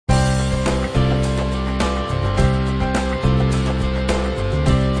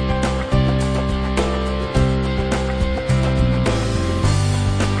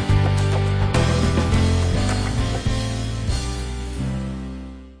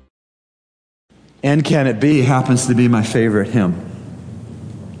And Can It Be happens to be my favorite hymn.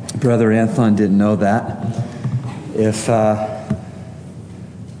 Brother Anthon didn't know that. If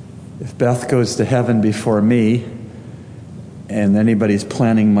Beth goes to heaven before me and anybody's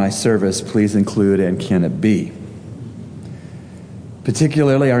planning my service, please include And Can It Be.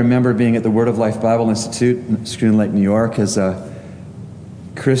 Particularly, I remember being at the Word of Life Bible Institute in Schroon Lake, New York, as a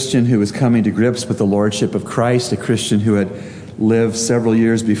Christian who was coming to grips with the Lordship of Christ, a Christian who had lived several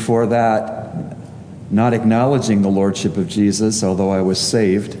years before that not acknowledging the Lordship of Jesus, although I was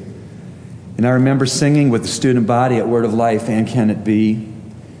saved. And I remember singing with the student body at Word of Life, And Can It Be?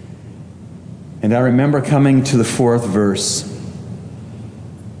 And I remember coming to the fourth verse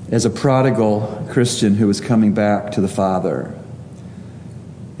as a prodigal Christian who was coming back to the Father.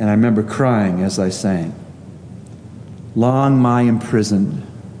 And I remember crying as I sang. Long my imprisoned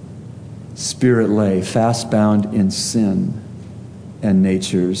spirit lay, fast bound in sin and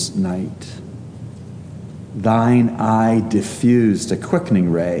nature's night. Thine eye diffused a quickening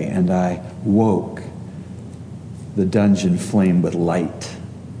ray, and I woke. The dungeon flamed with light.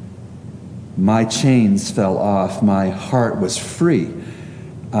 My chains fell off, my heart was free.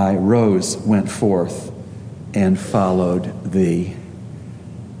 I rose, went forth, and followed thee.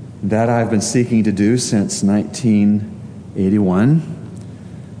 That I've been seeking to do since 1981.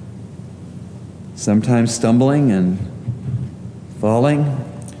 Sometimes stumbling and falling,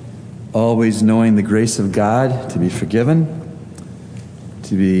 always knowing the grace of God to be forgiven,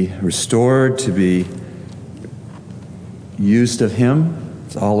 to be restored, to be used of Him.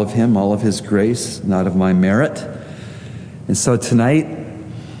 It's all of Him, all of His grace, not of my merit. And so tonight,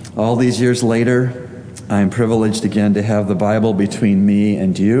 all these years later, I am privileged again to have the Bible between me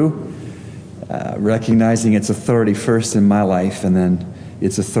and you, recognizing its authority first in my life and then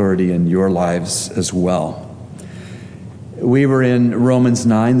its authority in your lives as well. We were in Romans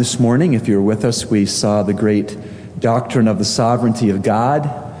 9 this morning. If you were with us, we saw the great doctrine of the sovereignty of God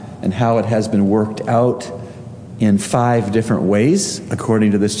and how it has been worked out in 5 different ways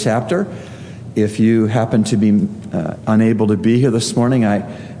according to this chapter. If you happen to be unable to be here this morning, I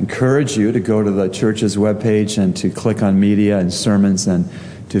encourage you to go to the church's webpage and to click on media and sermons and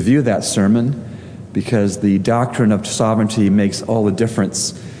to view that sermon, because the doctrine of sovereignty makes all the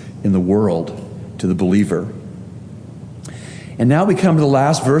difference in the world to the believer. And now we come to the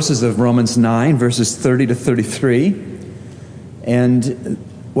last verses of Romans 9, verses 30 to 33. And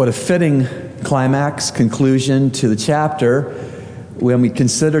what a fitting climax, conclusion to the chapter when we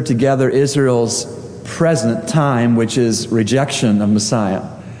consider together Israel's present time, which is rejection of Messiah.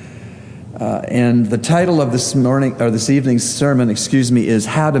 And the title of this evening's sermon, is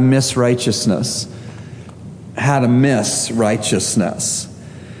How to Miss Righteousness. How to Miss Righteousness.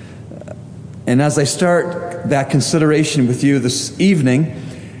 And as I start that consideration with you this evening,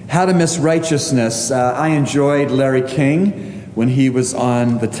 how to miss righteousness, I enjoyed Larry King when he was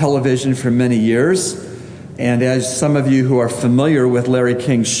on the television for many years. And as some of you who are familiar with Larry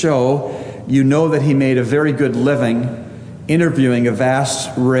King's show, you know that he made a very good living interviewing a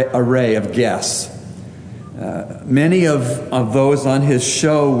vast array of guests. Many of those on his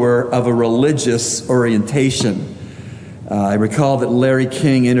show were of a religious orientation. I recall that Larry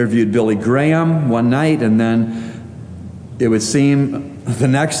King interviewed Billy Graham one night, and then it would seem the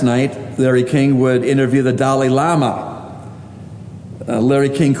next night Larry King would interview the Dalai Lama. Larry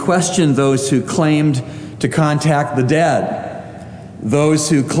King questioned those who claimed to contact the dead, those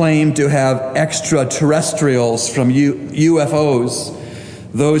who claimed to have extraterrestrials from UFOs,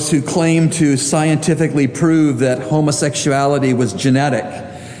 those who claimed to scientifically prove that homosexuality was genetic.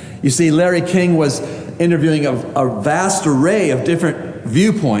 You see, Larry King was interviewing a vast array of different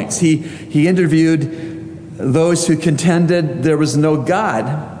viewpoints. He interviewed those who contended there was no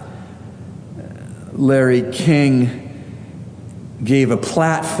God. Larry King gave a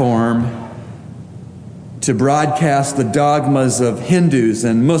platform to broadcast the dogmas of Hindus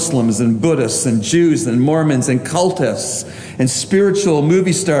and Muslims and Buddhists and Jews and Mormons and cultists and spiritual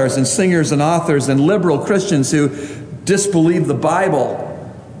movie stars and singers and authors and liberal Christians who disbelieve the Bible.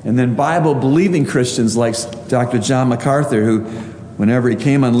 And then Bible-believing Christians like Dr. John MacArthur, who, whenever he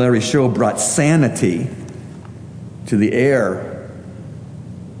came on Larry's show, brought sanity to the air.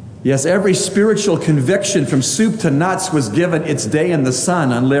 Yes, every spiritual conviction from soup to nuts was given its day in the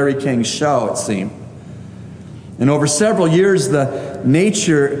sun on Larry King's show, it seemed. And over several years, the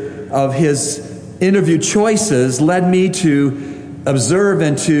nature of his interview choices led me to observe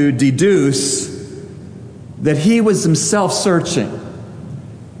and to deduce that he was himself searching.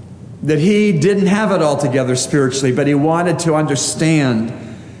 That he didn't have it all together spiritually, but he wanted to understand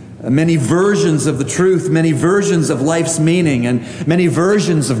many versions of the truth, many versions of life's meaning, and many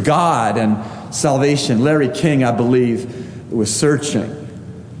versions of God. And salvation, Larry King, I believe, was searching.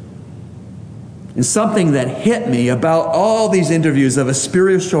 And something that hit me about all these interviews of a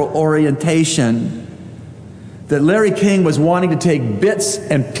spiritual orientation, that Larry King was wanting to take bits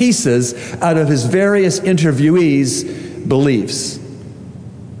and pieces out of his various interviewees' beliefs.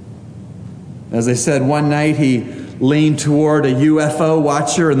 As I said, one night he leaned toward a UFO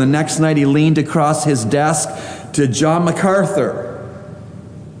watcher, and the next night he leaned across his desk to John MacArthur,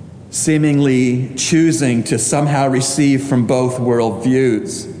 seemingly choosing to somehow receive from both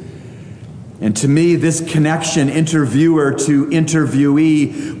worldviews. And to me, this connection, interviewer to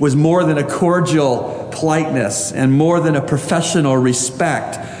interviewee, was more than a cordial politeness and more than a professional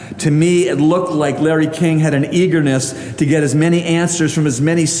respect. To me, it looked like Larry King had an eagerness to get as many answers from as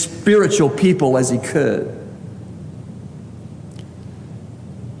many spiritual people as he could.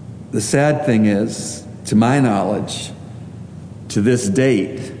 The sad thing is, to my knowledge, to this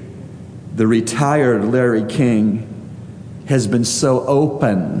date, the retired Larry King has been so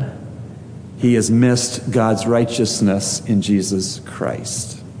open, he has missed God's righteousness in Jesus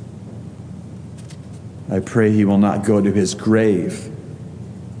Christ. I pray he will not go to his grave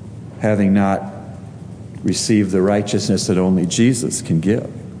having not received the righteousness that only Jesus can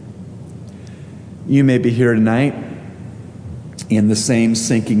give. You may be here tonight in the same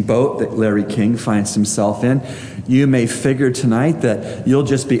sinking boat that Larry King finds himself in. You may figure tonight that you'll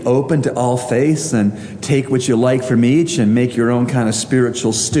just be open to all faiths and take what you like from each and make your own kind of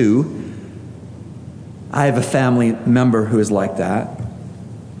spiritual stew. I have a family member who is like that.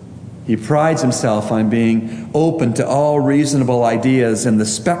 He prides himself on being open to all reasonable ideas in the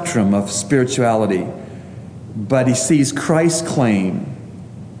spectrum of spirituality, but he sees Christ's claim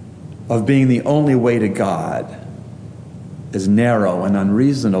of being the only way to God as narrow and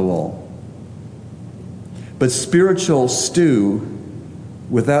unreasonable. But spiritual stew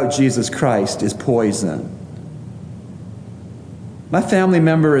without Jesus Christ is poison. My family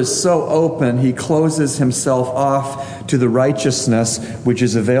member is so open, he closes himself off to the righteousness which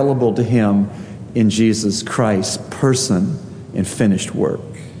is available to him in Jesus Christ's person and finished work.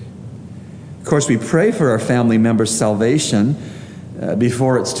 Of course, we pray for our family member's salvation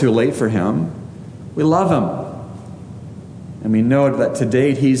before it's too late for him. We love him. And we know that to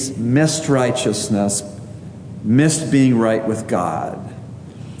date he's missed righteousness, missed being right with God.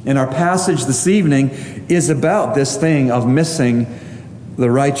 And our passage this evening is about this thing of missing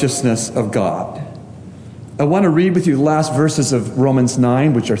the righteousness of God. I want to read with you the last verses of Romans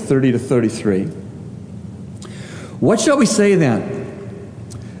 9, which are 30 to 33. What shall we say then?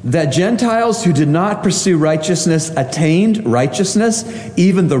 That Gentiles who did not pursue righteousness attained righteousness,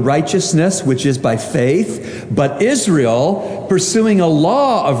 even the righteousness which is by faith. But Israel, pursuing a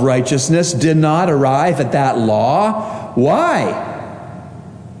law of righteousness, did not arrive at that law. Why?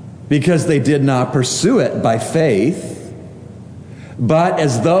 Because they did not pursue it by faith, but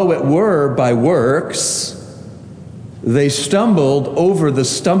as though it were by works. They stumbled over the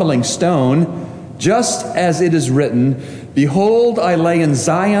stumbling stone, just as it is written, Behold, I lay in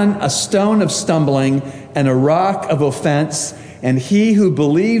Zion a stone of stumbling and a rock of offense, and he who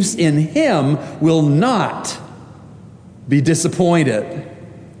believes in him will not be disappointed.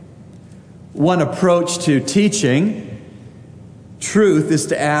 One approach to teaching truth is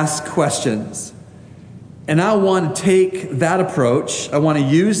to ask questions. And I want to take that approach, I want to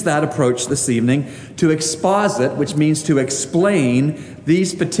use that approach this evening to exposit, which means to explain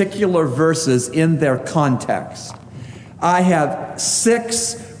these particular verses in their context. I have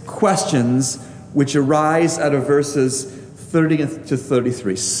 6 questions which arise out of verses 30 to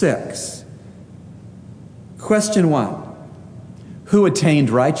 33. 6. Question 1. Who attained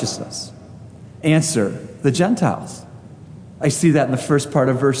righteousness? Answer, the Gentiles. I see that in the first part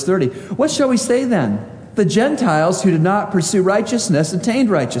of verse 30. What shall we say then? The Gentiles who did not pursue righteousness attained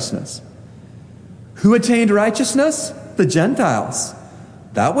righteousness. Who attained righteousness? The Gentiles.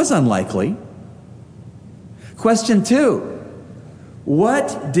 That was unlikely. Question 2.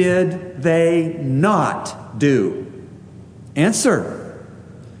 What did they not do? Answer.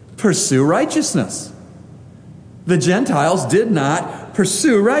 Pursue righteousness. The Gentiles did not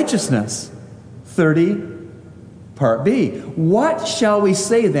pursue righteousness. 30. Part B. What shall we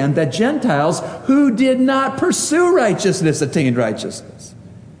say then that Gentiles who did not pursue righteousness attained righteousness?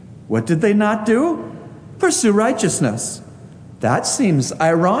 What did they not do? Pursue righteousness. That seems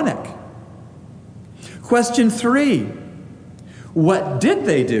ironic. Question 3. What did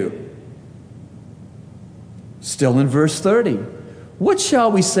they do? Still in verse 30. What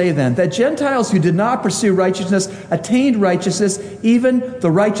shall we say then? That Gentiles who did not pursue righteousness attained righteousness, even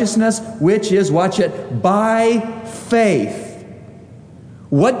the righteousness which is, watch it, by faith.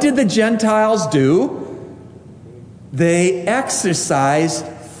 What did the Gentiles do? They exercised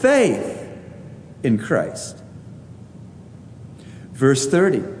faith in Christ. Verse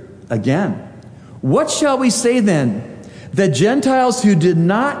 30, again. What shall we say then? The Gentiles who did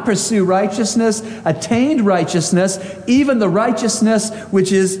not pursue righteousness attained righteousness, even the righteousness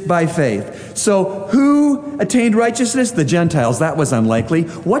which is by faith. So who attained righteousness? The Gentiles. That was unlikely.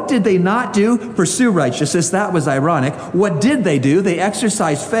 What did they not do? Pursue righteousness. That was ironic. What did they do? They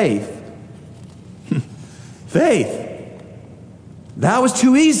exercised faith. Faith. That was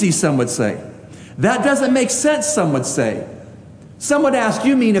too easy, some would say. That doesn't make sense, some would say. Some would ask,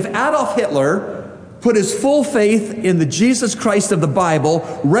 you mean if Adolf Hitler put his full faith in the Jesus Christ of the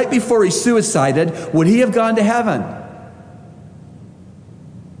Bible right before he suicided, would he have gone to heaven?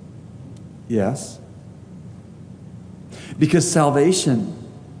 Yes. Because salvation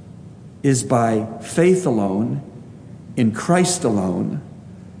is by faith alone, in Christ alone,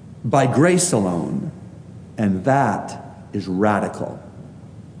 by grace alone, and that is radical.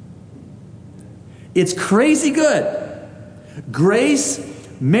 It's crazy good. Grace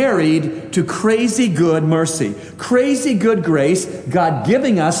married to crazy good mercy. Crazy good grace, God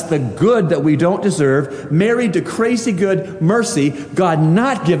giving us the good that we don't deserve, married to crazy good mercy, God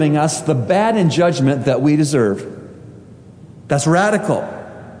not giving us the bad and judgment that we deserve. That's radical.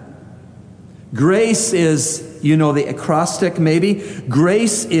 Grace is, you know the acrostic maybe?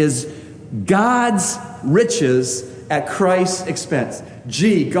 Grace is God's riches at Christ's expense.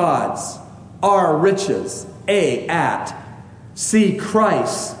 G, God's. R, riches. A, at. C,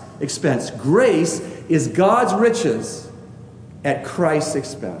 Christ's expense. Grace is God's riches at Christ's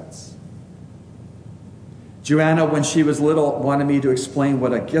expense. Joanna, when she was little, wanted me to explain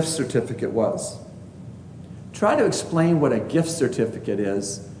what a gift certificate was. Try to explain what a gift certificate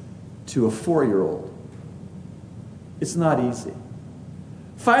is to a 4-year-old. It's not easy.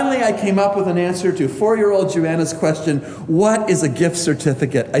 Finally, I came up with an answer to 4-year-old Joanna's question, what is a gift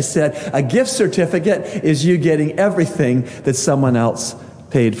certificate? I said, a gift certificate is you getting everything that someone else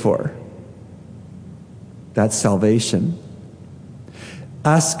paid for. That's salvation.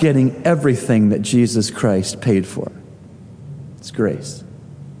 Us getting everything that Jesus Christ paid for. It's grace.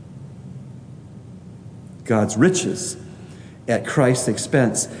 God's riches at Christ's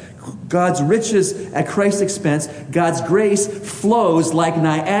expense. God's riches at Christ's expense, God's grace flows like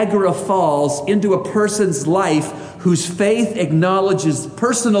Niagara Falls into a person's life whose faith acknowledges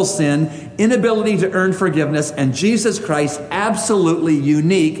personal sin, inability to earn forgiveness, and Jesus Christ's absolutely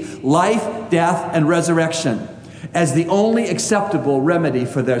unique life, death, and resurrection as the only acceptable remedy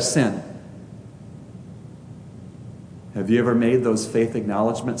for their sin. Have you ever made those faith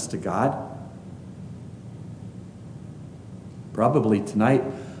acknowledgments to God? Probably tonight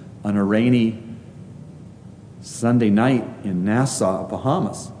on a rainy Sunday night in Nassau,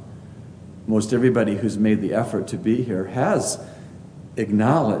 Bahamas. Most everybody who's made the effort to be here has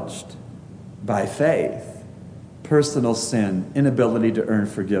acknowledged by faith personal sin, inability to earn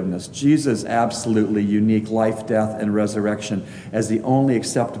forgiveness, Jesus' absolutely unique life, death, and resurrection as the only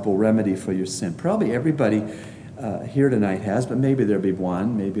acceptable remedy for your sin. Probably everybody here tonight has, but maybe there'll be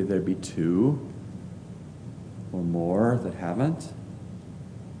one, maybe there'll be two or more that haven't.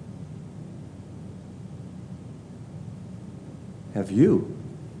 Have you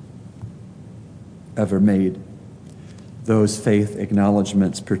ever made those faith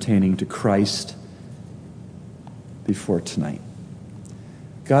acknowledgments pertaining to Christ before tonight?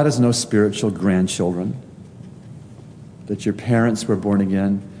 God has no spiritual grandchildren. That your parents were born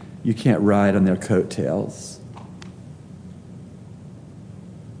again, you can't ride on their coattails.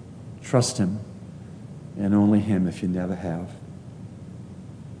 Trust Him, and only Him if you never have.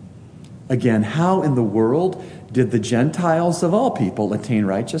 Again, how in the world did the Gentiles of all people attain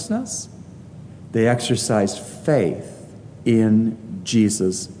righteousness? They exercised faith in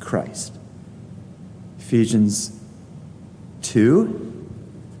Jesus Christ. Ephesians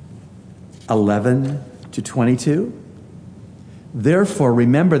 2:11-22. Therefore,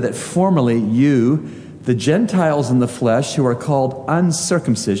 remember that formerly you, the Gentiles in the flesh, who are called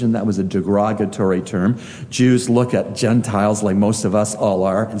uncircumcision, that was a derogatory term. Jews look at Gentiles, like most of us all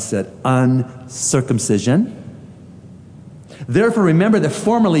are, and said uncircumcision. Therefore, remember that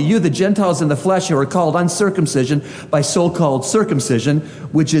formerly you, the Gentiles in the flesh, who are called uncircumcision by so-called circumcision,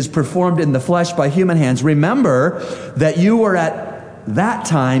 which is performed in the flesh by human hands. Remember that you were at that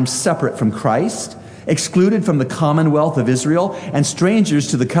time separate from Christ, excluded from the commonwealth of Israel, and strangers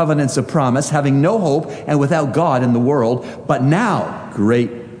to the covenants of promise, having no hope and without God in the world. But now,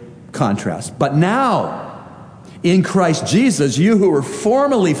 great contrast, but now, in Christ Jesus, you who were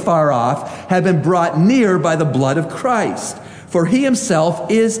formerly far off have been brought near by the blood of Christ. For he himself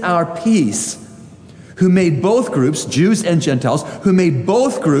is our peace, who made both groups, Jews and Gentiles, who made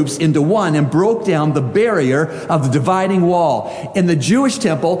both groups into one and broke down the barrier of the dividing wall. In the Jewish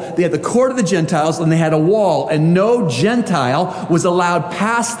temple, they had the court of the Gentiles and they had a wall, and no Gentile was allowed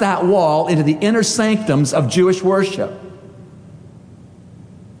past that wall into the inner sanctums of Jewish worship.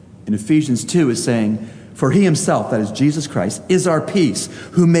 In Ephesians 2 is saying, for he himself, that is Jesus Christ, is our peace,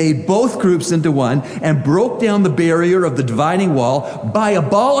 who made both groups into one and broke down the barrier of the dividing wall by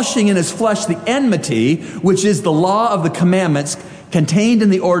abolishing in his flesh the enmity, which is the law of the commandments contained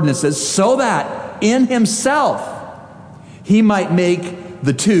in the ordinances, so that in himself he might make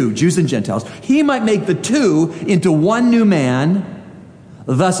the two, Jews and Gentiles, he might make the two into one new man,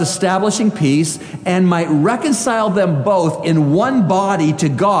 thus establishing peace, and might reconcile them both in one body to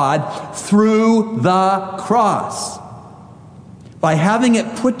God through the cross, by having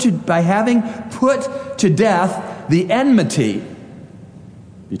put to death the enmity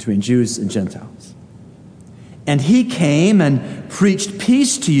between Jews and Gentiles. And he came and preached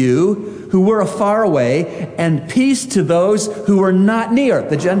peace to you who were afar away, and peace to those who were not near,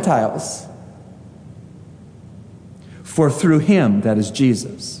 the Gentiles. For through him, that is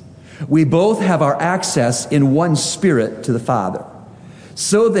Jesus, we both have our access in one Spirit to the Father.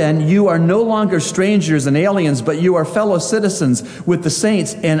 So then, you are no longer strangers and aliens, but you are fellow citizens with the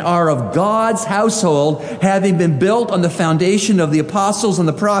saints and are of God's household, having been built on the foundation of the apostles and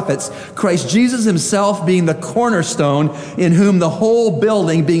the prophets, Christ Jesus himself being the cornerstone, in whom the whole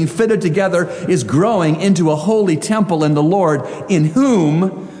building being fitted together is growing into a holy temple in the Lord, in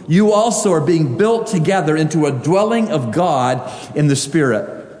whom you also are being built together into a dwelling of God in the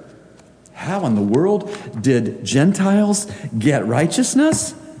Spirit. How in the world did Gentiles get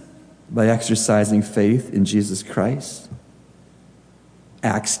righteousness? By exercising faith in Jesus Christ.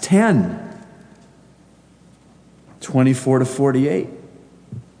 Acts 10, 24 to 48.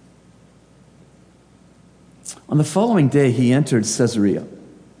 On the following day, he entered Caesarea.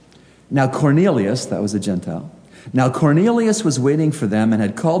 Now Cornelius, that was a Gentile, now Cornelius was waiting for them and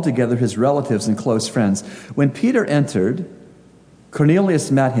had called together his relatives and close friends. When Peter entered,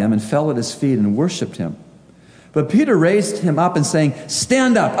 Cornelius met him and fell at his feet and worshipped him. But Peter raised him up and saying,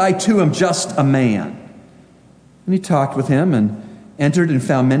 "Stand up, I too am just a man." And he talked with him and entered and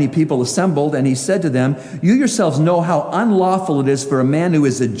found many people assembled. And he said to them, "You yourselves know how unlawful it is for a man who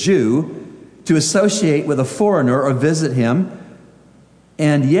is a Jew to associate with a foreigner or visit him.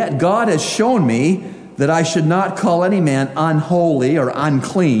 And yet God has shown me that I should not call any man unholy or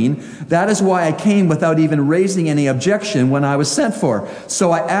unclean. That is why I came without even raising any objection when I was sent for.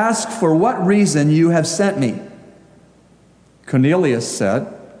 So I ask for what reason you have sent me." Cornelius said,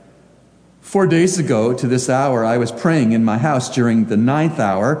 4 days ago to this hour I was praying in my house during the 9th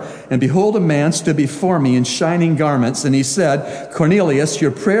hour, and behold, a man stood before me in shining garments, and he said, "Cornelius,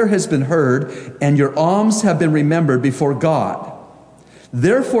 your prayer has been heard, and your alms have been remembered before God.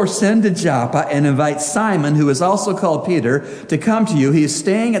 Therefore send to Joppa and invite Simon, who is also called Peter, to come to you. He is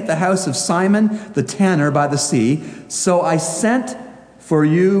staying at the house of Simon the tanner by the sea. So I sent for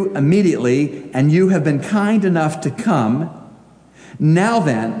you immediately, and you have been kind enough to come. Now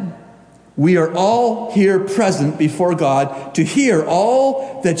then, we are all here present before God to hear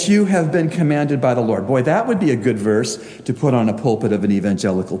all that you have been commanded by the Lord." Boy, that would be a good verse to put on a pulpit of an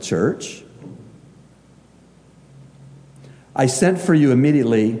evangelical church. I sent for you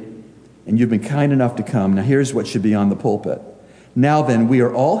immediately, and you've been kind enough to come. Now here's what should be on the pulpit. Now then, we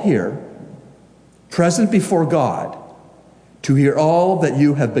are all here, present before God, to hear all that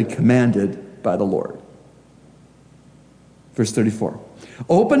you have been commanded by the Lord. Verse 34.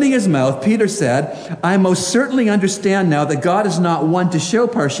 Opening his mouth, Peter said, "I most certainly understand now that God is not one to show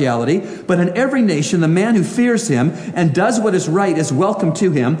partiality, but in every nation the man who fears him and does what is right is welcome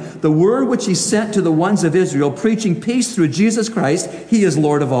to him. The word which he sent to the ones of Israel, preaching peace through Jesus Christ, he is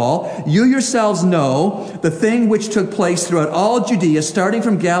Lord of all. You yourselves know the thing which took place throughout all Judea, starting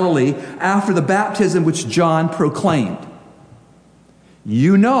from Galilee, after the baptism which John proclaimed.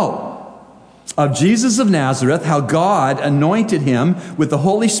 You know of Jesus of Nazareth, how God anointed him with the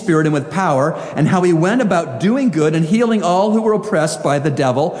Holy Spirit and with power, and how he went about doing good and healing all who were oppressed by the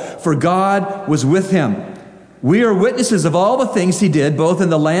devil, for God was with him. We are witnesses of all the things he did, both in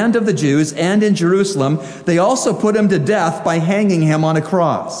the land of the Jews and in Jerusalem. They also put him to death by hanging him on a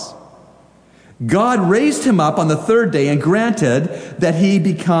cross. God raised him up on the 3rd day and granted that he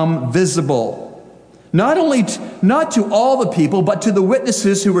become visible. Not to all the people, but to the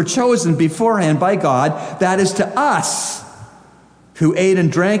witnesses who were chosen beforehand by God, that is to us, who ate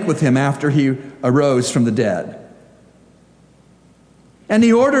and drank with him after he arose from the dead. And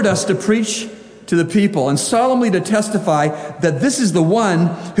he ordered us to preach to the people and solemnly to testify that this is the one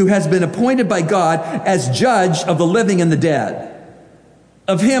who has been appointed by God as judge of the living and the dead.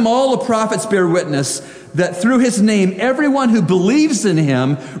 Of him all the prophets bear witness that through his name everyone who believes in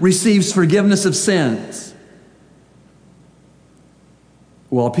him receives forgiveness of sins.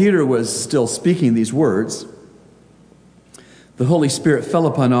 While Peter was still speaking these words, the Holy Spirit fell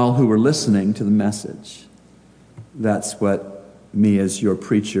upon all who were listening to the message. That's what me as your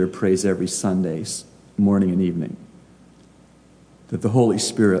preacher prays every Sunday, morning and evening. That the Holy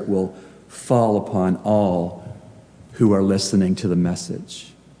Spirit will fall upon all who are listening to the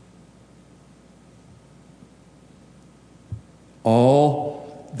message.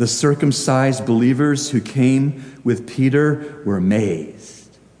 All the circumcised believers who came with Peter were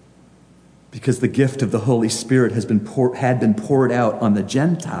amazed because the gift of the Holy Spirit had been poured out on the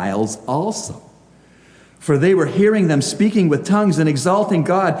Gentiles also. For they were hearing them speaking with tongues and exalting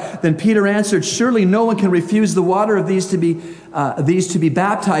God. Then Peter answered, surely no one can refuse the water of these to be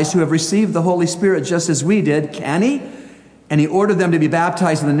baptized who have received the Holy Spirit just as we did, can he? And he ordered them to be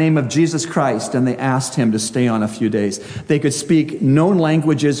baptized in the name of Jesus Christ, and they asked him to stay on a few days. They could speak known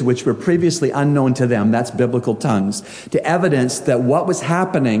languages which were previously unknown to them, that's biblical tongues, to evidence that what was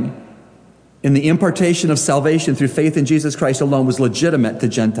happening in the impartation of salvation through faith in Jesus Christ alone was legitimate to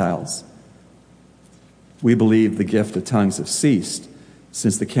Gentiles. We believe the gift of tongues have ceased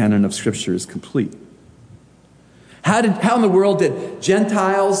since the canon of Scripture is complete. How in the world did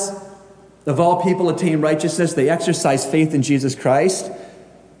Gentiles of all people attain righteousness? They exercise faith in Jesus Christ.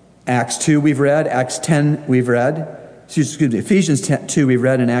 Acts 2 we've read, Acts 10 we've read. Ephesians 2 we've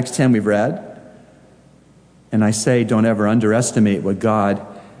read, and Acts 10 we've read. And I say, don't ever underestimate what God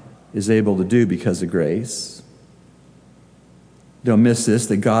is able to do because of grace. Don't miss this,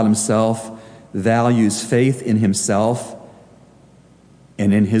 that God himself values faith in himself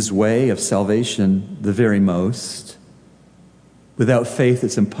and in his way of salvation the very most. Without faith,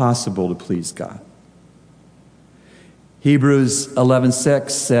 it's impossible to please God. Hebrews 11:6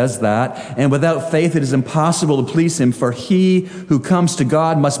 says that, and without faith it is impossible to please him, for he who comes to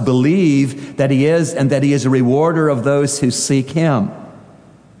God must believe that he is, and that he is a rewarder of those who seek him.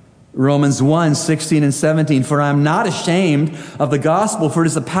 Romans 1:16 and 17, for I am not ashamed of the gospel, for it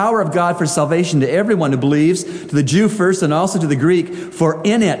is the power of God for salvation to everyone who believes, to the Jew first and also to the Greek. For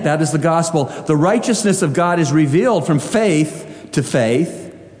in it, that is the gospel, the righteousness of God is revealed from faith to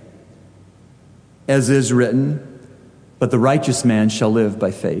faith, as is written, but the righteous man shall live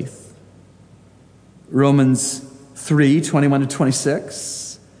by faith. Romans 3:21 to 26.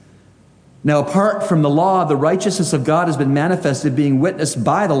 Now, apart from the law, the righteousness of God has been manifested, being witnessed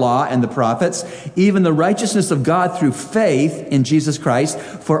by the law and the prophets, even the righteousness of God through faith in Jesus Christ,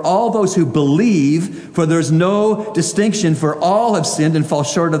 for all those who believe, for there's no distinction, for all have sinned and fall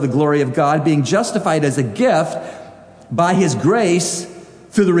short of the glory of God, being justified as a gift by his grace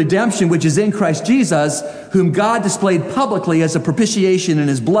through the redemption which is in Christ Jesus, whom God displayed publicly as a propitiation in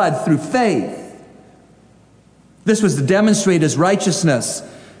his blood through faith. This was to demonstrate his righteousness,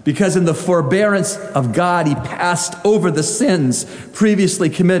 because in the forbearance of God, he passed over the sins previously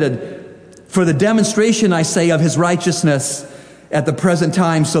committed for the demonstration, I say, of his righteousness at the present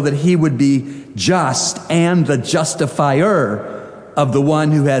time, so that he would be just and the justifier of the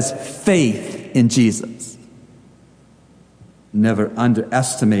one who has faith in Jesus. Never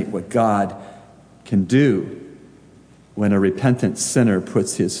underestimate what God can do when a repentant sinner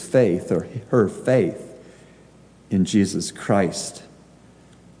puts his faith or her faith in Jesus Christ.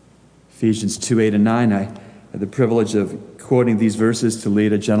 Ephesians 2:8 and 9, I had the privilege of quoting these verses to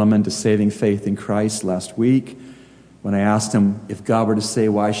lead a gentleman to saving faith in Christ last week. When I asked him, if God were to say,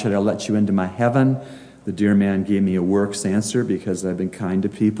 why should I let you into my heaven? The dear man gave me a works answer, because I've been kind to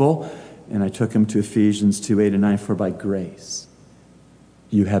people. And I took him to Ephesians 2:8 and 9, for by grace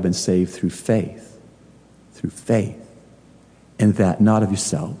you have been saved through faith, and that not of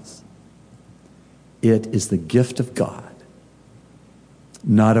yourselves. It is the gift of God,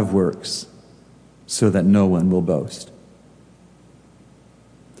 not of works, so that no one will boast.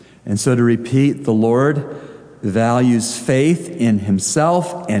 And so to repeat, the Lord values faith in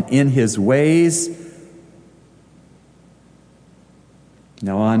himself and in his ways.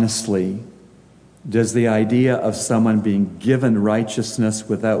 Now, honestly, does the idea of someone being given righteousness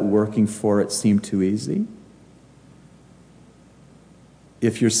without working for it seem too easy?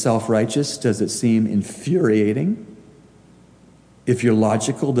 If you're self-righteous, does it seem infuriating? If you're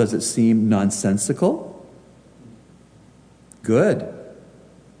logical, does it seem nonsensical? Good.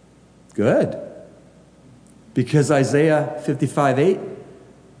 Because Isaiah 55:8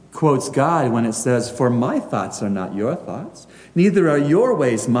 quotes God when it says, "For my thoughts are not your thoughts, neither are your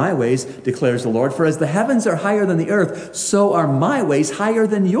ways my ways, declares the Lord. For as the heavens are higher than the earth, so are my ways higher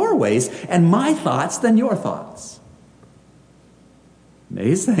than your ways, and my thoughts than your thoughts."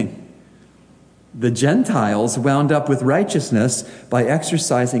 Amazing. The Gentiles wound up with righteousness by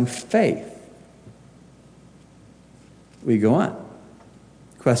exercising faith. We go on.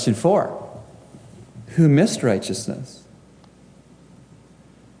 Question 4. Who missed righteousness?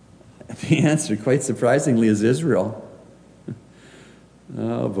 The answer, quite surprisingly, is Israel.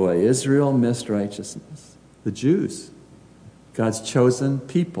 Oh boy, Israel missed righteousness. The Jews, God's chosen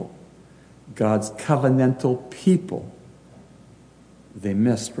people, God's covenantal people, they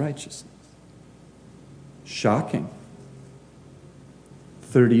missed righteousness. Shocking.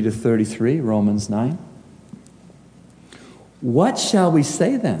 30 to 33, Romans 9. What shall we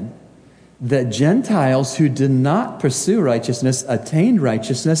say then? That Gentiles who did not pursue righteousness attained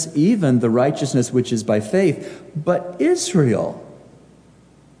righteousness, even the righteousness which is by faith. But Israel,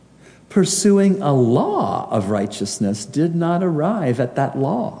 pursuing a law of righteousness, did not arrive at that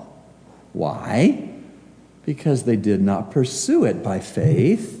law. Why? Because they did not pursue it by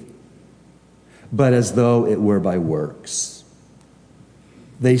faith, but as though it were by works.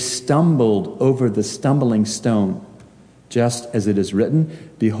 They stumbled over the stumbling stone, just as it is written,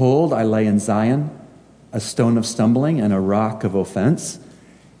 "Behold, I lay in Zion a stone of stumbling and a rock of offense,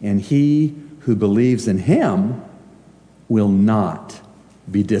 and he who believes in him will not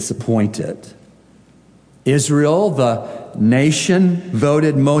be disappointed." Israel, the nation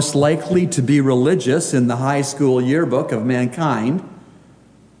voted most likely to be religious in the high school yearbook of mankind,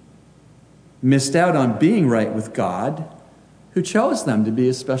 missed out on being right with God, who chose them to be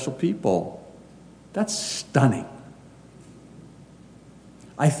a special people. That's stunning.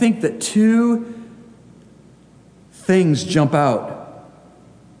 I think that two things jump out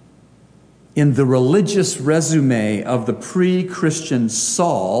in the religious resume of the pre-Christian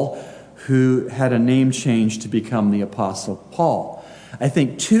Saul, who had a name change to become the Apostle Paul. I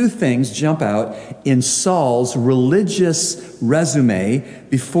think two things jump out in Saul's religious resume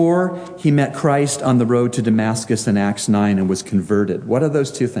before he met Christ on the road to Damascus in Acts 9 and was converted. What are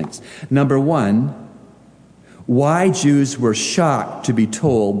those two things? Number one, why Jews were shocked to be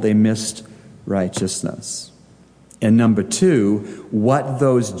told they missed righteousness. And number two, what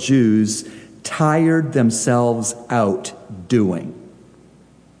those Jews tired themselves out doing.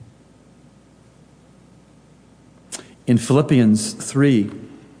 In Philippians 3,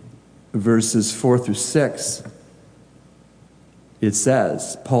 verses 4 through 6, it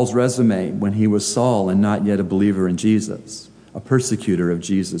says, Paul's resume when he was Saul and not yet a believer in Jesus, a persecutor of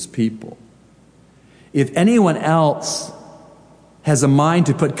Jesus' people. If anyone else has a mind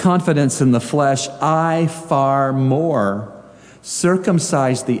to put confidence in the flesh, I far more,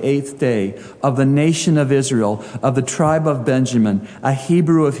 circumcised the 8th day, of the nation of Israel, of the tribe of Benjamin, a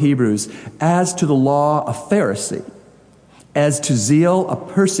Hebrew of Hebrews, as to the law, a Pharisee, as to zeal, a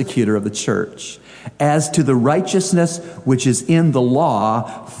persecutor of the church, as to the righteousness which is in the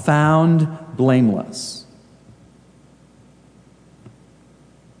law, found blameless.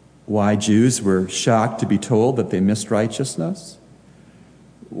 Why Jews were shocked to be told that they missed righteousness?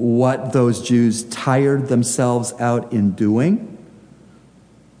 What those Jews tired themselves out in doing?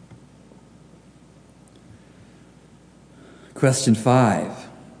 Question 5.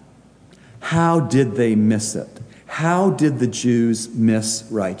 How did they miss it? How did the Jews miss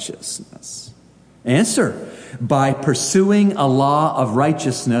righteousness? Answer: by pursuing a law of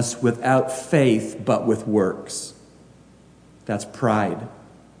righteousness without faith but with works. That's pride.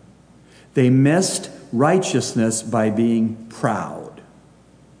 They missed righteousness by being proud.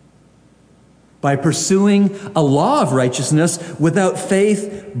 By pursuing a law of righteousness without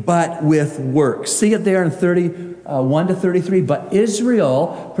faith but with works. See it there in 31 to 33. But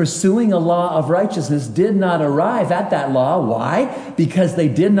Israel, pursuing a law of righteousness, did not arrive at that law. Why? Because they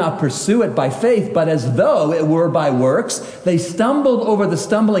did not pursue it by faith, but as though it were by works. They stumbled over the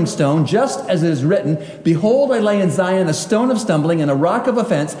stumbling stone, just as it is written, "Behold, I lay in Zion a stone of stumbling and a rock of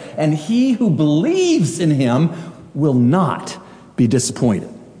offense, and he who believes in him will not be disappointed."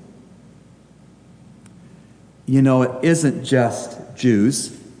 You know, it isn't just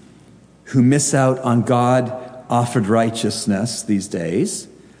Jews who miss out on God-offered righteousness these days.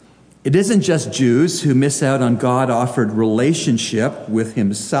 It isn't just Jews who miss out on God-offered relationship with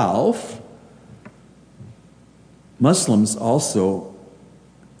himself. Muslims also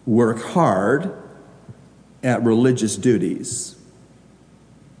work hard at religious duties,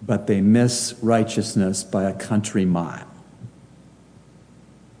 but they miss righteousness by a country mile.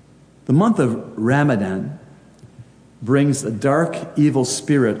 The month of Ramadan brings a dark, evil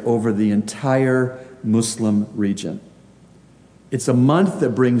spirit over the entire Muslim region. It's a month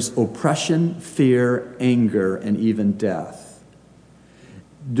that brings oppression, fear, anger, and even death.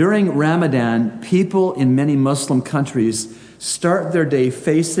 During Ramadan, people in many Muslim countries start their day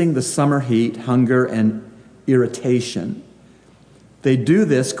facing the summer heat, hunger, and irritation. They do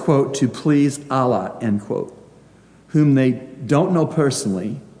this, quote, to please Allah, end quote, whom they don't know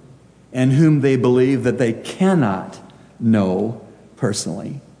personally and whom they believe that they cannot know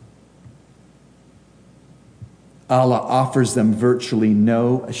personally. Allah offers them virtually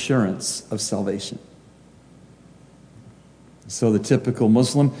no assurance of salvation. So the typical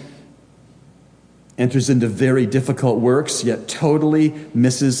Muslim enters into very difficult works, yet totally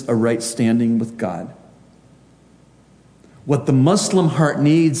misses a right standing with God. What the Muslim heart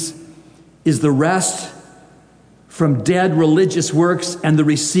needs is the rest from dead religious works and the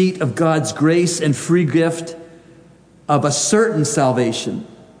receipt of God's grace and free gift of a certain salvation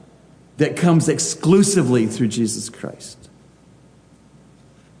that comes exclusively through Jesus Christ.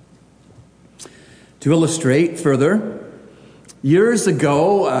 To illustrate further, years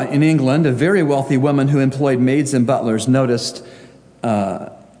ago in England, a very wealthy woman who employed maids and butlers noticed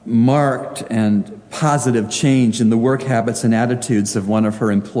marked and positive change in the work habits and attitudes of one of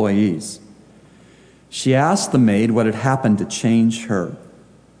her employees. She asked the maid what had happened to change her.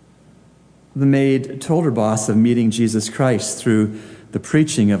 The maid told her boss of meeting Jesus Christ through the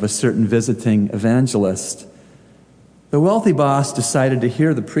preaching of a certain visiting evangelist. The wealthy boss decided to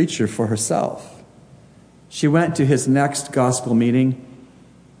hear the preacher for herself. She went to his next gospel meeting.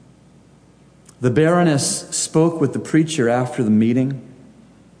 The Baroness spoke with the preacher after the meeting.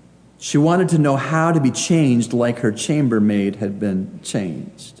 She wanted to know how to be changed like her chambermaid had been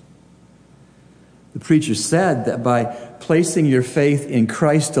changed. The preacher said that by placing your faith in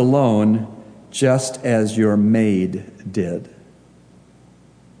Christ alone, just as your maid did.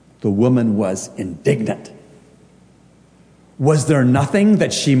 The woman was indignant. Was there nothing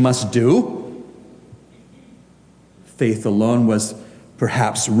that she must do? Faith alone was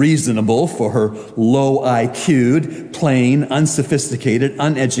perhaps reasonable for her low IQ'd, plain, unsophisticated,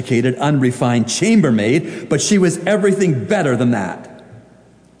 uneducated, unrefined chambermaid, but she was everything better than that.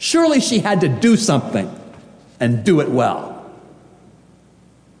 Surely she had to do something and do it well.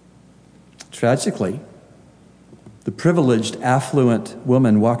 Tragically, the privileged, affluent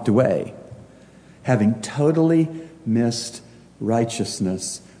woman walked away, having totally missed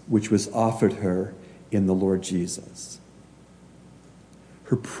righteousness which was offered her in the Lord Jesus.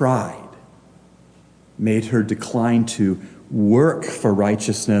 Her pride made her decline to work for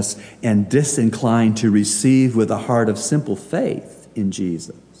righteousness and disincline to receive with a heart of simple faith in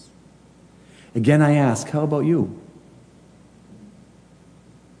Jesus. Again, I ask, how about you?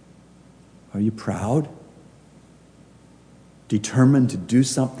 Are you proud? Determined to do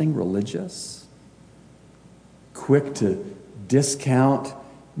something religious? Quick to discount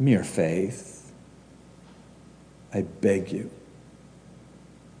mere faith? I beg you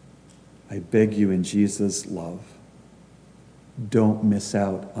in Jesus' love, don't miss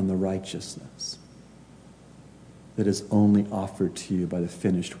out on the righteousness that is only offered to you by the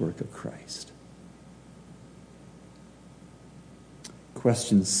finished work of Christ.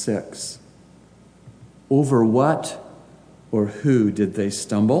 Question 6. Over what or who did they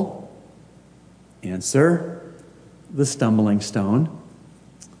stumble? Answer, the stumbling stone,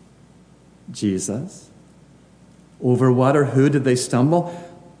 Jesus. Over what or who did they stumble?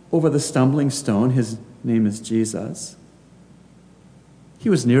 Over the stumbling stone. His name is Jesus. He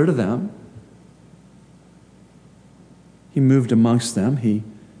was near to them. He moved amongst them. He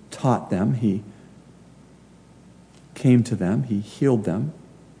taught them. He came to them. He healed them.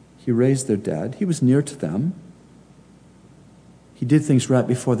 He raised their dead. He was near to them. He did things right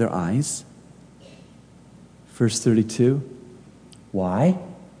before their eyes. Verse 32. Why?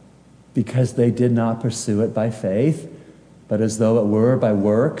 Because they did not pursue it by faith, but as though it were by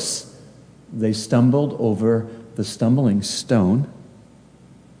works. They stumbled over the stumbling stone.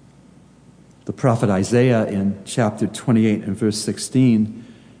 The prophet Isaiah in chapter 28 and verse 16,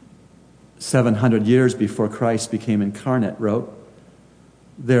 700 years before Christ became incarnate, wrote,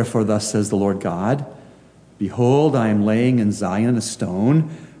 "Therefore thus says the Lord God, behold, I am laying in Zion a stone,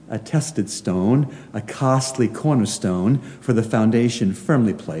 a tested stone, a costly cornerstone, for the foundation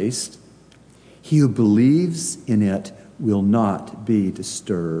firmly placed. He who believes in it will not be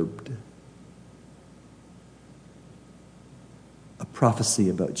disturbed." A prophecy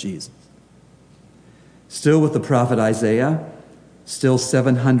about Jesus. Still with the prophet Isaiah, still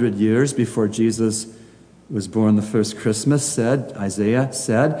 700 years before Jesus was born the first Christmas, Isaiah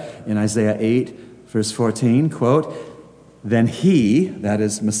said in Isaiah 8, verse 14, quote, then he, that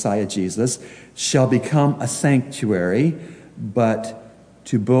is Messiah Jesus, shall become a sanctuary, but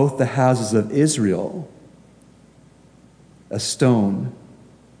to both the houses of Israel a stone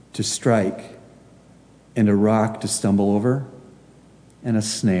to strike, and a rock to stumble over, and a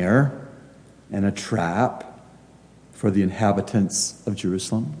snare, and a trap for the inhabitants of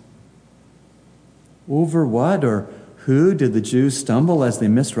Jerusalem. Over what or who did the Jews stumble as they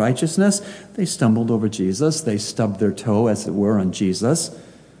missed righteousness? They stumbled over Jesus. They stubbed their toe, as it were, on Jesus.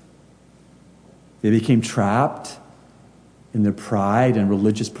 They became trapped in their pride and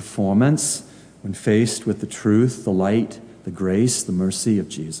religious performance when faced with the truth, the light, the grace, the mercy of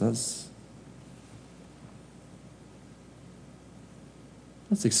Jesus.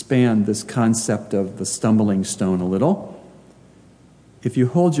 Let's expand this concept of the stumbling stone a little. If you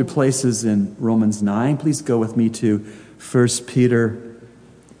hold your places in Romans 9, please go with me to 1 Peter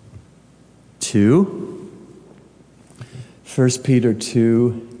 2. 1 Peter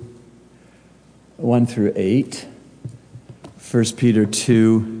 2, 1 through 8. 1 Peter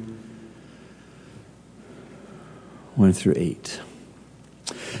 2, 1 through 8.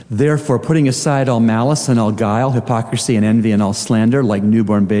 Therefore, putting aside all malice and all guile, hypocrisy and envy and all slander, like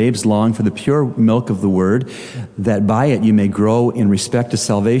newborn babes, long for the pure milk of the word, that by it you may grow in respect to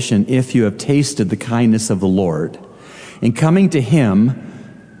salvation, if you have tasted the kindness of the Lord. In coming to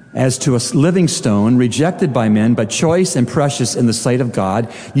him as to a living stone, rejected by men, but choice and precious in the sight of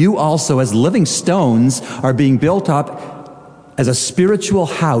God, you also as living stones are being built up as a spiritual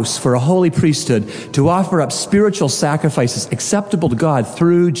house for a holy priesthood, to offer up spiritual sacrifices acceptable to God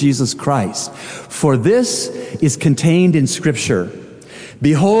through Jesus Christ. For this is contained in Scripture.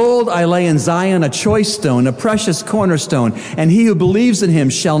 Behold, I lay in Zion a choice stone, a precious cornerstone, and he who believes in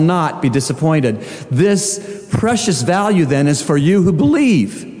him shall not be disappointed. This precious value then is for you who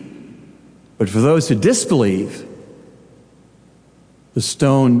believe. But for those who disbelieve, the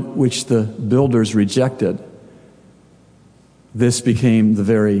stone which the builders rejected, this became the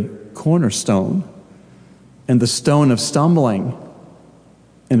very cornerstone and the stone of stumbling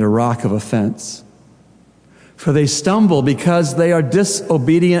and a rock of offense. For they stumble because they are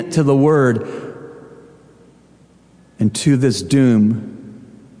disobedient to the word, and to this doom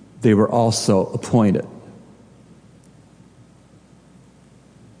they were also appointed.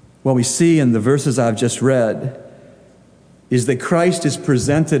 What we see in the verses I've just read is that Christ is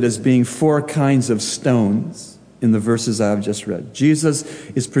presented as being four kinds of stones. In the verses I've just read, Jesus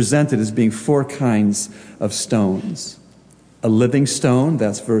is presented as being four kinds of stones. A living stone,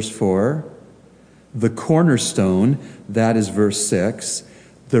 that's verse 4. The cornerstone, that is verse 6.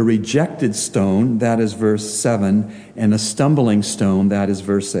 The rejected stone, that is verse 7. And a stumbling stone, that is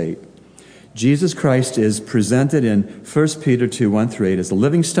verse 8. Jesus Christ is presented in 1 Peter 2, 1 through 8 as a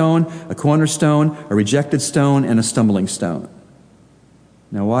living stone, a cornerstone, a rejected stone, and a stumbling stone.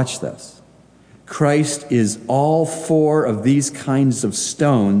 Now watch this. Christ is all four of these kinds of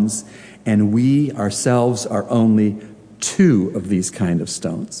stones, and we ourselves are only two of these kind of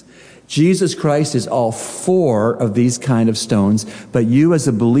stones. Jesus Christ is all four of these kind of stones, but you as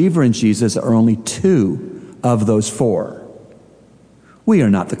a believer in Jesus are only two of those four. We are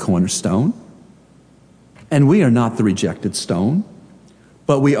not the cornerstone, and we are not the rejected stone,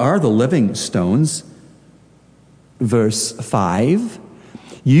 but we are the living stones. Verse 5.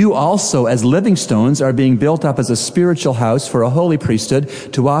 You also, as living stones, are being built up as a spiritual house for a holy priesthood,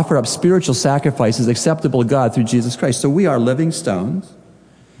 to offer up spiritual sacrifices acceptable to God through Jesus Christ. So we are living stones,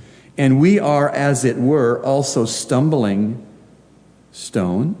 and we are, as it were, also stumbling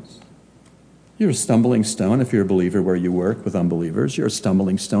stones. You're a stumbling stone if you're a believer where you work with unbelievers. You're a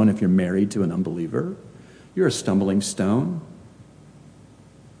stumbling stone if you're married to an unbeliever. You're a stumbling stone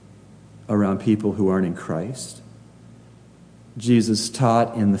around people who aren't in Christ. Jesus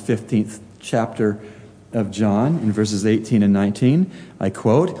taught in the 15th chapter of John in verses 18 and 19, I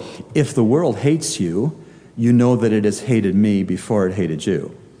quote, "If the world hates you, you know that it has hated me before it hated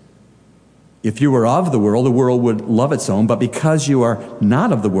you. If you were of the world would love its own, but because you are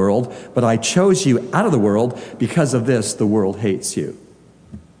not of the world, but I chose you out of the world, because of this the world hates you."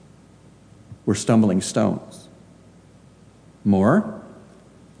 We're stumbling stones. More,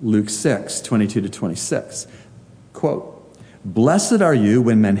 Luke 6, 22 to 26, quote, "Blessed are you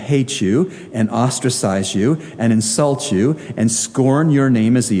when men hate you and ostracize you and insult you and scorn your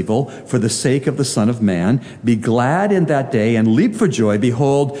name as evil for the sake of the Son of Man. Be glad in that day and leap for joy.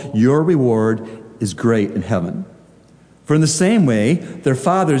 Behold, your reward is great in heaven. For in the same way their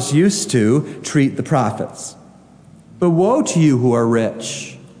fathers used to treat the prophets. But woe to you who are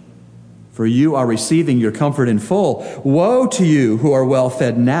rich, for you are receiving your comfort in full. Woe to you who are well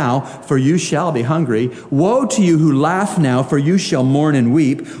fed now, for you shall be hungry. Woe to you who laugh now, for you shall mourn and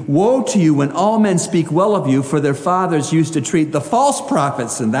weep. Woe to you when all men speak well of you, for their fathers used to treat the false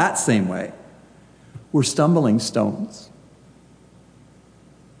prophets in that same way. We're stumbling stones.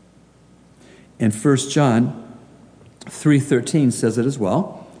 And 1 John 3:13 says it as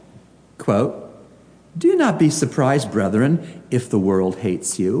well. Quote, "Do not be surprised, brethren, if the world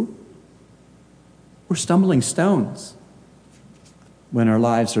hates you." We're stumbling stones when our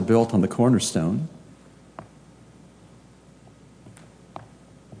lives are built on the cornerstone.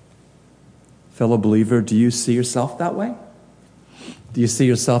 Fellow believer, do you see yourself that way? Do you see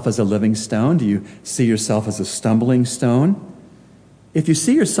yourself as a living stone? Do you see yourself as a stumbling stone? If you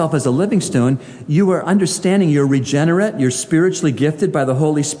see yourself as a living stone, you are understanding you're regenerate, you're spiritually gifted by the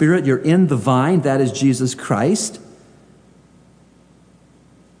Holy Spirit, you're in the vine, that is Jesus Christ.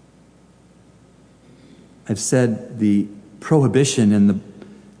 I've said the prohibition in the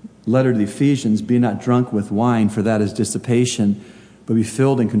letter to the Ephesians, be not drunk with wine, for that is dissipation, but be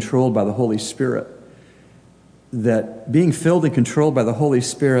filled and controlled by the Holy Spirit. That being filled and controlled by the Holy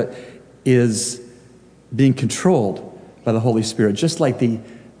Spirit is being controlled by the Holy Spirit. Just like the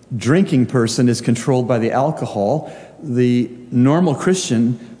drinking person is controlled by the alcohol, the normal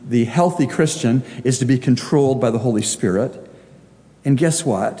Christian, the healthy Christian, is to be controlled by the Holy Spirit. And guess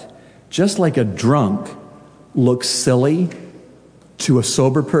what? Just like a drunk looks silly to a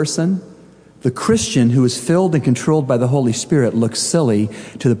sober person, the Christian who is filled and controlled by the Holy Spirit looks silly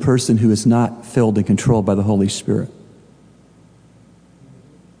to the person who is not filled and controlled by the Holy Spirit.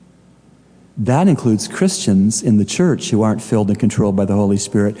 That includes Christians in the church who aren't filled and controlled by the Holy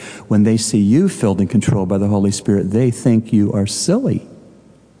Spirit. When they see you filled and controlled by the Holy Spirit, they think you are silly.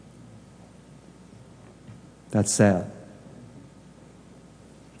 That's sad.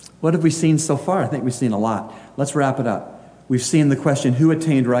 What have we seen so far? I think we've seen a lot. Let's wrap it up. We've seen the question, who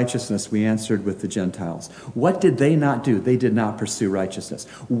attained righteousness? We answered with the Gentiles. What did they not do? They did not pursue righteousness.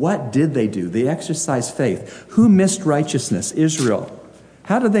 What did they do? They exercised faith. Who missed righteousness? Israel.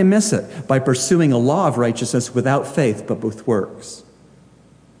 How did they miss it? By pursuing a law of righteousness without faith, but with works.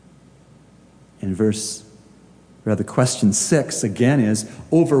 In question 6 again is,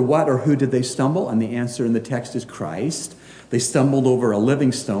 over what or who did they stumble? And the answer in the text is Christ. They stumbled over a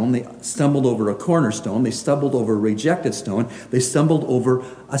living stone. They stumbled over a cornerstone. They stumbled over a rejected stone. They stumbled over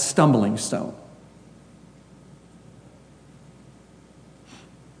a stumbling stone.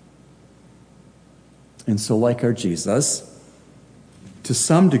 And so like our Jesus, to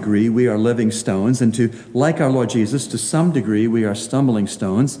some degree we are living stones, and like our Lord Jesus, to some degree we are stumbling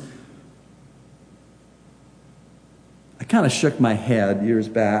stones. I kind of shook my head years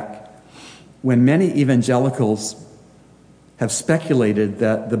back when many evangelicals have speculated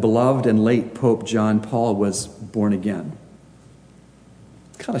that the beloved and late Pope John Paul was born again.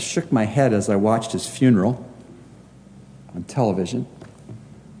 Kind of shook my head as I watched his funeral on television.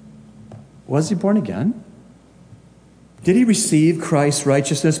 Was he born again? Did he receive Christ's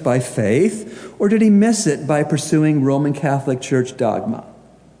righteousness by faith, or did he miss it by pursuing Roman Catholic Church dogma?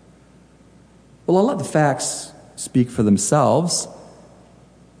 Well, I'll let the facts speak for themselves.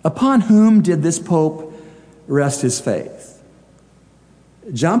 Upon whom did this Pope rest his faith?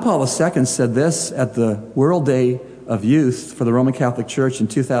 John Paul II said this at the World Day of Youth for the Roman Catholic Church in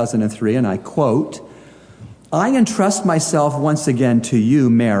 2003, and I quote, "I entrust myself once again to you,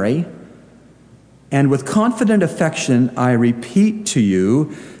 Mary, and with confident affection I repeat to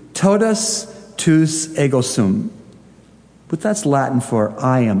you, totus tus ego sum." But that's Latin for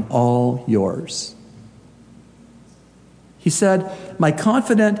I am all yours. He said, my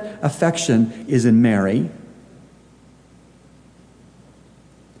confident affection is in Mary,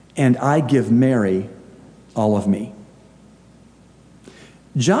 and I give Mary all of me.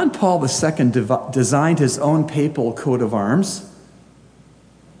 John Paul II designed his own papal coat of arms.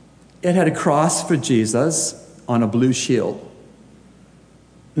 It had a cross for Jesus on a blue shield.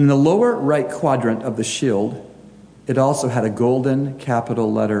 In the lower right quadrant of the shield, it also had a golden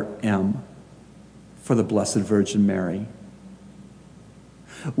capital letter M for the Blessed Virgin Mary.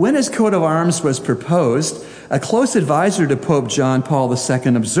 When his coat of arms was proposed, a close advisor to Pope John Paul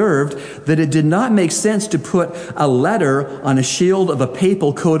II observed that it did not make sense to put a letter on a shield of a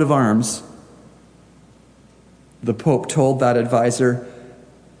papal coat of arms. The Pope told that advisor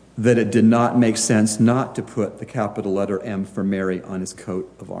that it did not make sense not to put the capital letter M for Mary on his coat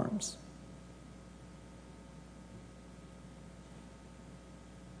of arms.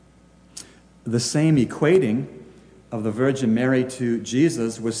 The same equating of the Virgin Mary to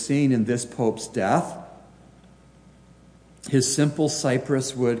Jesus was seen in this Pope's death. His simple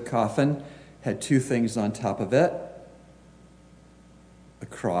cypress wood coffin had two things on top of it: a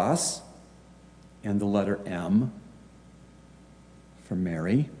cross and the letter M for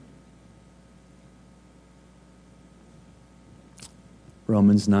Mary.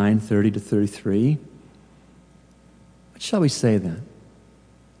 Romans 9:30-33. What shall we say then?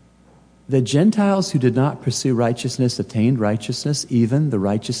 The Gentiles who did not pursue righteousness attained righteousness, even the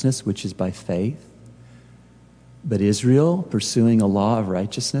righteousness which is by faith. But Israel, pursuing a law of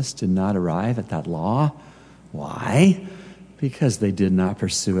righteousness, did not arrive at that law. Why? Because they did not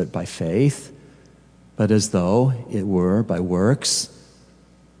pursue it by faith, but as though it were by works.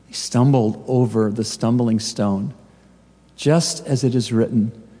 They stumbled over the stumbling stone, just as it is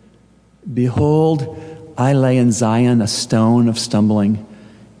written, "Behold, I lay in Zion a stone of stumbling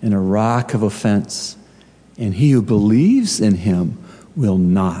and a rock of offense, and he who believes in him will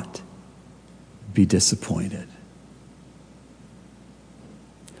not be disappointed."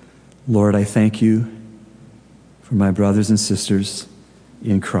 Lord, I thank you for my brothers and sisters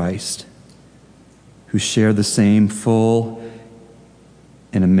in Christ who share the same full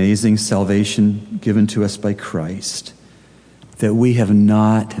and amazing salvation given to us by Christ, that we have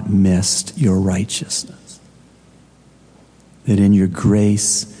not missed your righteousness, that in your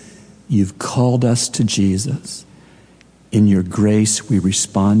grace you've called us to Jesus. In your grace we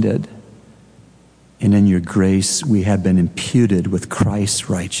responded, and in your grace we have been imputed with Christ's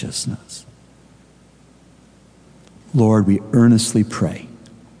righteousness. Lord, we earnestly pray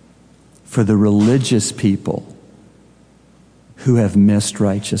for the religious people who have missed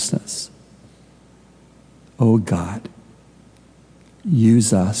righteousness. Oh God,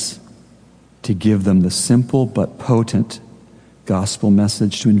 use us to give them the simple but potent gospel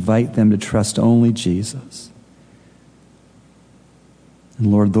message, to invite them to trust only Jesus. And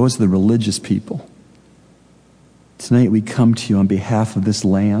Lord, those are the religious people. Tonight we come to you on behalf of this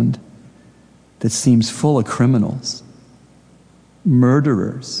land that seems full of criminals,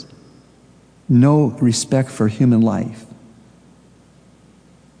 murderers, no respect for human life,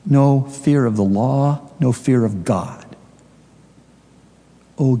 no fear of the law, no fear of God.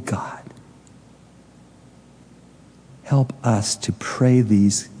 Oh God, help us to pray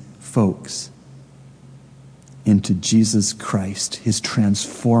these folks into Jesus Christ, his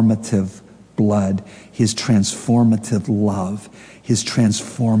transformative blood, his transformative love, his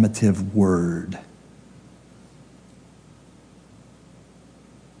transformative word.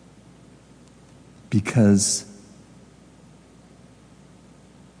 Because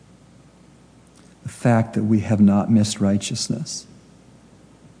the fact that we have not missed righteousness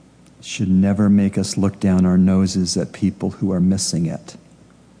should never make us look down our noses at people who are missing it.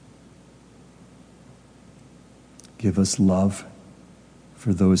 Give us love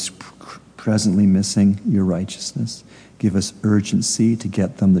for those presently missing your righteousness. Give us urgency to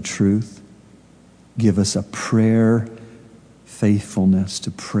get them the truth. Give us a prayer faithfulness to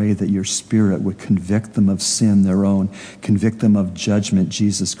pray that your Spirit would convict them of sin, their own, convict them of judgment,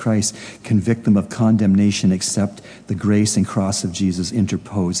 Jesus Christ, convict them of condemnation, except the grace and cross of Jesus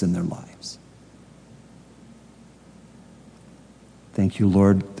interpose in their lives. Thank you,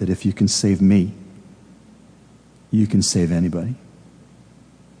 Lord, that if you can save me, you can save anybody.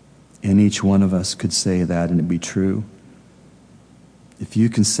 And each one of us could say that and it'd be true. If you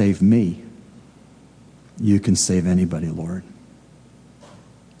can save me, you can save anybody, Lord.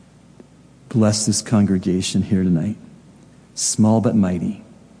 Bless this congregation here tonight, small but mighty.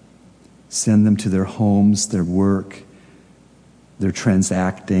 Send them to their homes, their work, their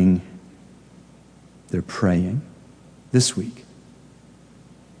transacting, their praying this week,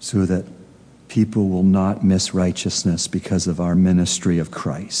 so that people will not miss righteousness because of our ministry of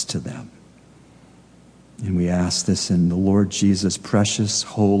Christ to them. And we ask this in the Lord Jesus' precious,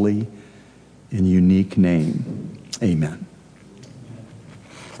 holy, and unique name. Amen.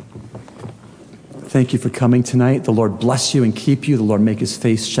 Thank you for coming tonight. The Lord bless you and keep you. The Lord make his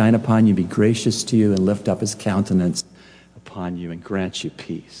face shine upon you, be gracious to you, and lift up his countenance upon you and grant you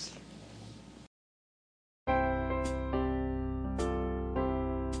peace.